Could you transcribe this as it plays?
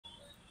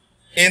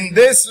In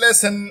this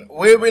lesson,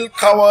 we will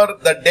cover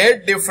the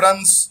date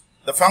difference,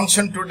 the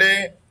function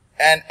today,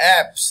 and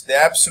apps, the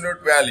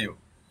absolute value,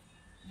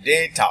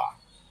 data.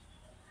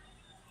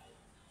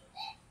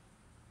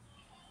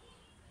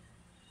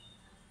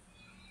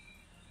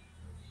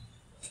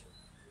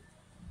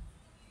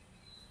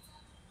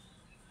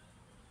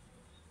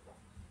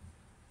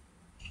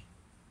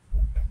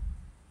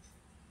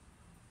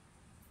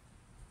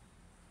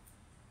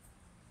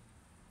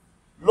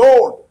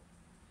 Load.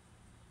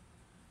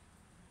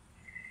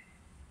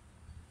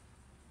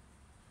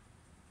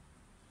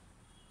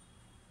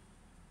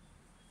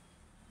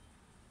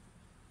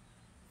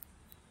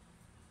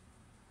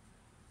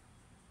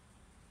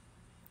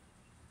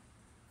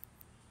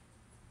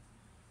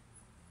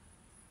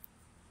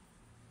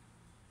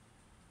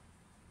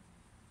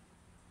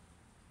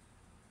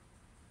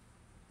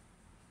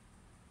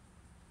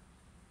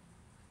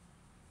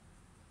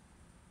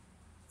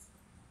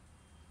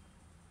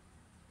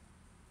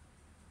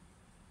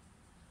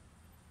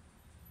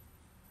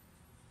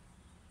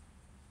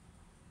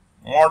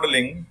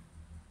 Modeling,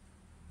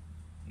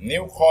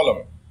 new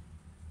column.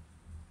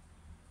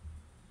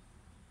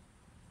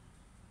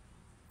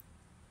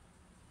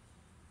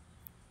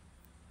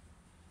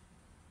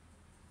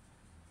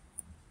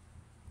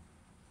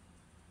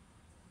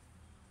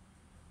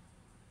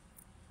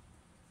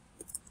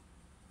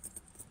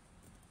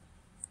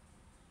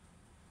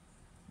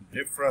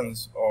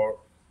 Difference or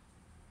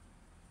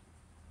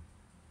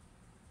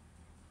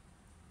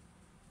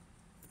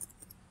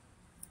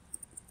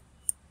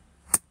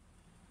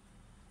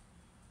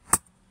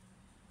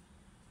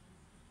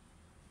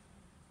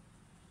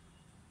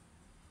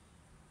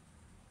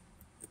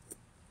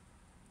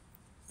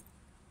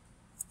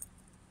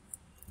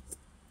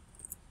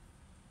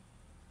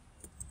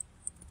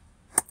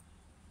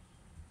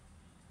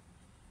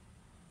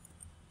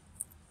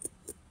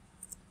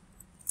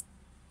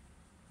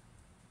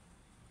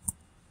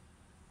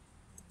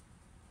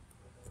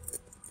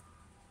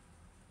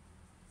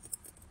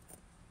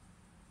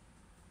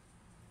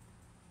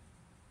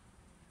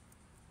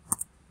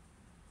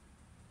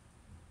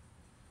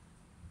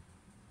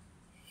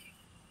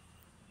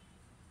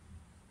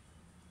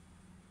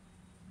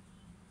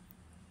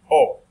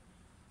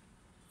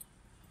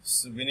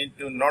so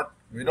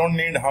we don't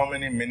need how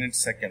many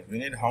minutes, seconds, we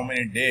need how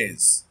many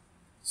days.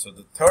 So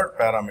the third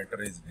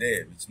parameter is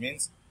day, which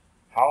means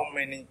how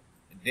many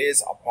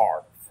days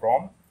apart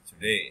from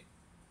today.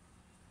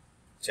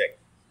 Check.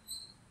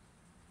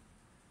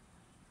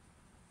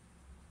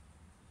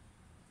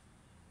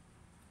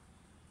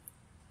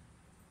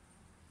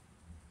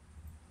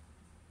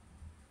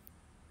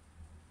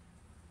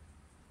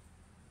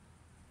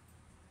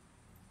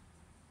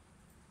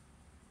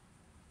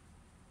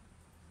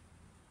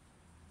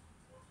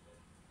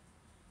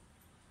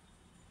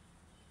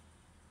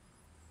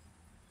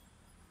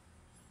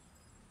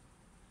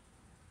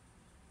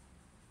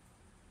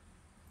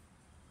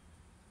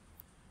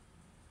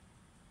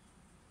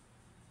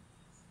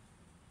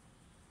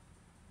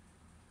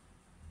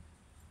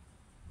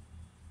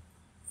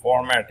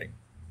 Formatting.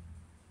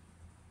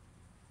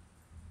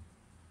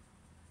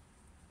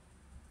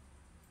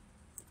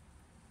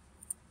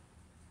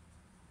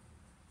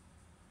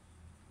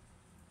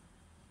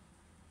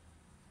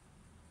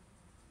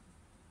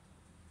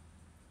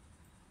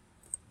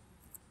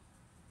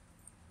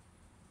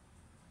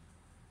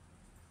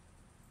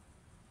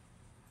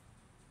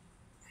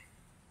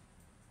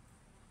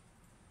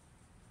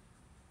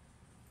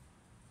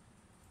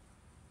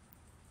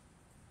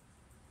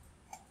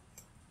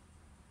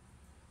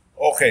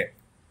 Okay,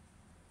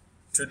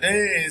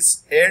 today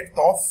is 8th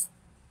of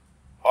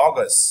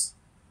August.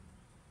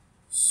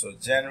 So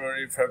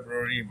January,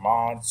 February,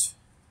 March,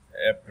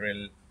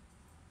 April.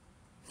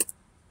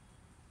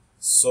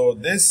 So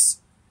this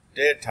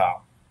data,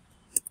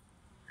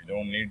 we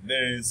don't need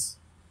this.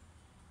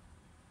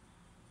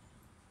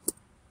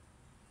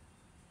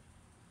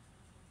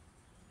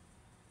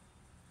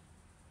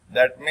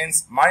 That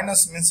means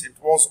minus means it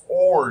was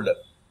old.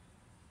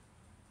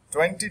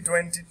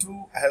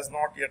 2022 has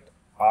not yet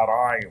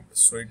arrived,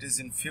 so it is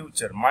in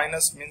future.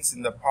 Minus means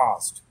in the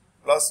past,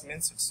 plus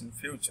means it's in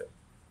future.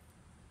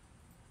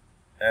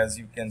 As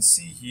you can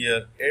see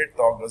here, 8th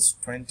August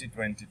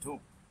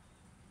 2022.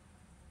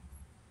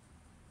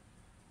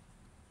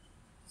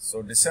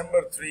 So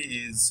December 3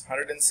 is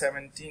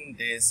 117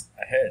 days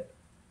ahead.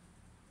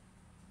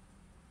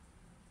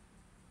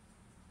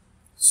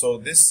 So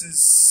this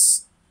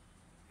is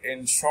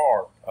in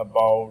short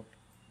about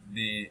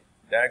the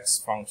DAX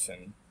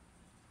function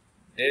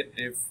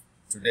DATEDIFF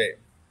today.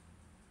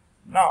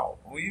 Now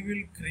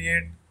we'll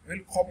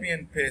copy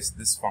and paste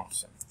this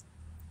function.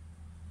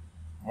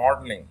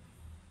 Modeling,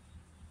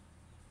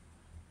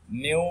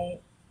 new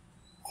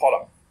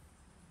column.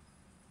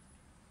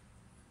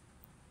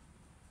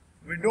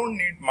 We don't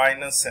need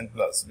minus and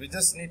plus. We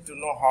just need to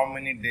know how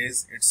many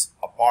days it's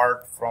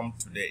apart from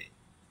today.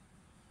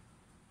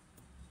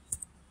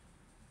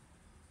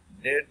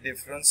 Date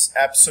difference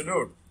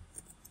absolute.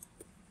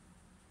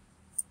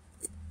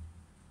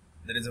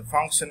 There is a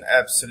function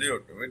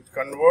absolute which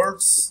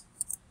converts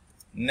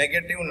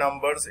negative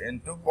numbers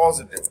into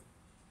positive.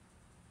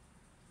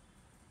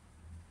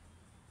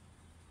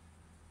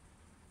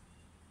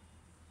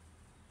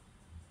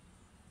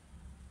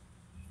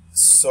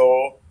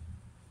 So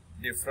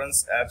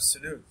difference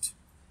absolute.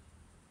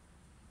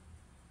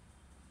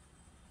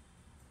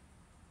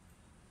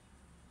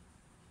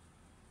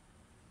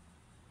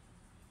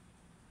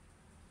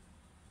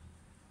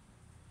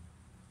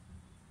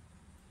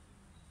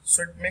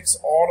 So it makes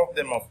all of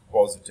them of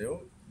positive.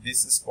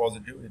 This is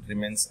positive, it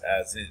remains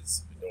as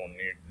is. We don't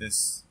need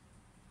this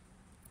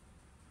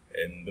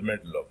in the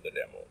middle of the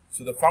demo.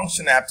 So the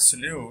function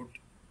absolute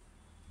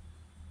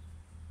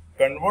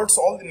converts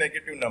all the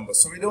negative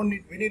numbers. So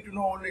we need to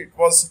know only it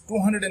was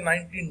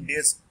 219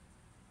 days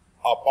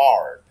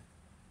apart,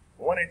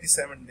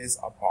 187 days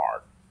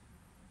apart.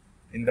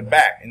 In the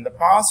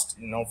past,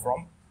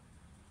 from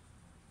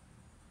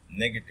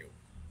negative.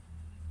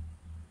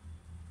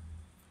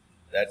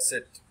 That's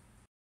it.